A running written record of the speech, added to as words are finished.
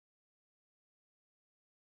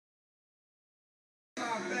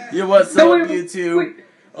Yo, what's up, YouTube?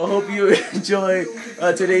 I hope you enjoy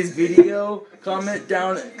today's video. Comment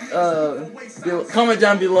down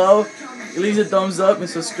below. Leave a thumbs up and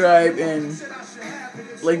subscribe and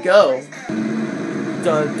let go.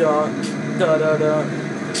 Dun dun dun dun dun.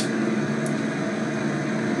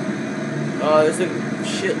 This is a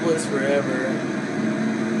shit list forever.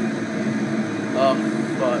 Oh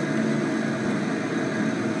fuck.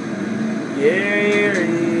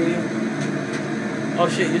 Yeah. Oh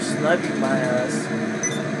shit, you're sniping my ass.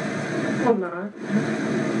 I'm not.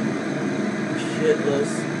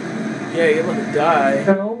 Shitless. Yeah, you're about to die.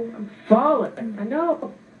 No, I'm falling. I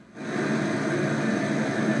know.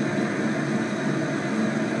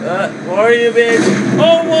 Where are you, bitch?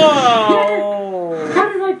 Oh, whoa! Yes. How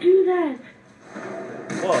did I do that?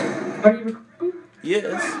 What? Are you recording?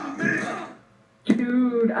 Yes.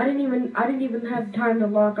 Dude, I didn't even have time to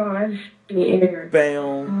log on. I just in the air. Bam.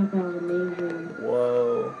 Oh, that was amazing.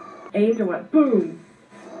 Whoa. Angel went boom.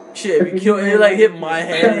 Shit, if you killed it, like hit my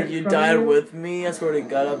head and you died with me, I swear to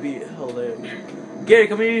God, that'd be hilarious. Gary,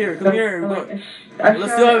 come here, come here.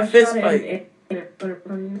 Let's do a fist fight.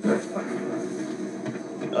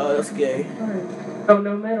 That's gay. Oh,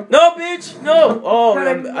 no metal. No, bitch! No! Oh,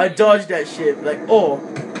 I dodged that shit. Like, oh.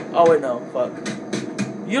 Oh, wait, no. Fuck.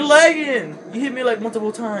 You're lagging! You hit me like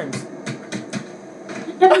multiple times.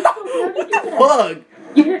 Fuck!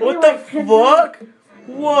 What the fuck?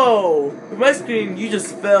 Whoa! In my screen, you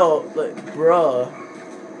just fell, like, bruh.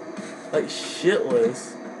 Like,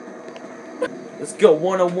 shitless. Let's go,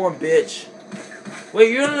 1-on-1, bitch.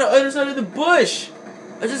 Wait, you're on the other side of the bush!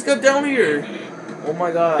 I just got down here. Oh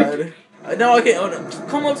my god. Now I can't. Oh, no.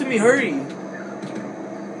 Come up to me, hurry!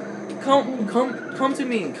 Come to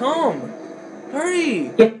me, come!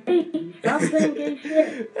 Hurry! Stop saying gay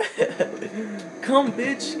shit. Come,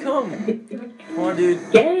 bitch, come! Come on, dude.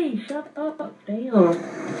 Gay, shut up. Damn.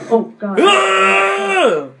 Oh, God.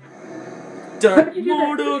 Dun,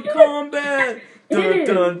 Mortal Kombat! Dun,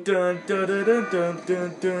 dun, dun, dun, dun, dun, dun,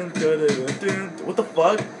 dun, dun, dun, dun. What the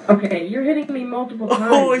fuck? Okay, you're hitting me multiple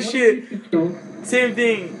times. Oh, shit. Same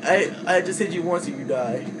thing. I just hit you once and you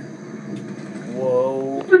die.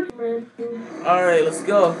 Whoa. Alright, let's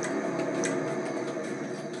go.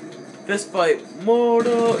 Fist fight.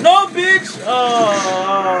 Mortal. No, bitch!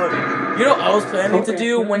 You know what I was planning to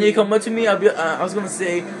do when you come up to me? I was gonna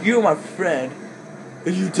say, you're my friend.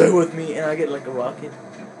 If you die with me and I get like a rocket.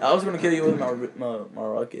 I was gonna kill you with my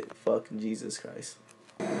rocket. Fucking Jesus Christ.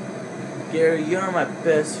 Gary, you're my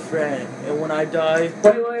best friend. And when I die,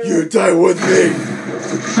 you die with me!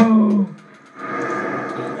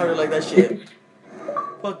 How do you like that shit?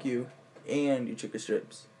 Fuck you. And you chicken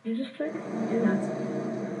strips. You just tricked me. You're nuts.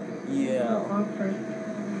 Yeah.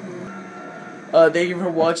 Thank you for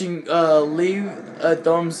watching. Leave a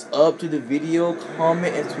thumbs up to the video,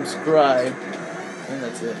 comment, and subscribe. And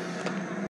that's it.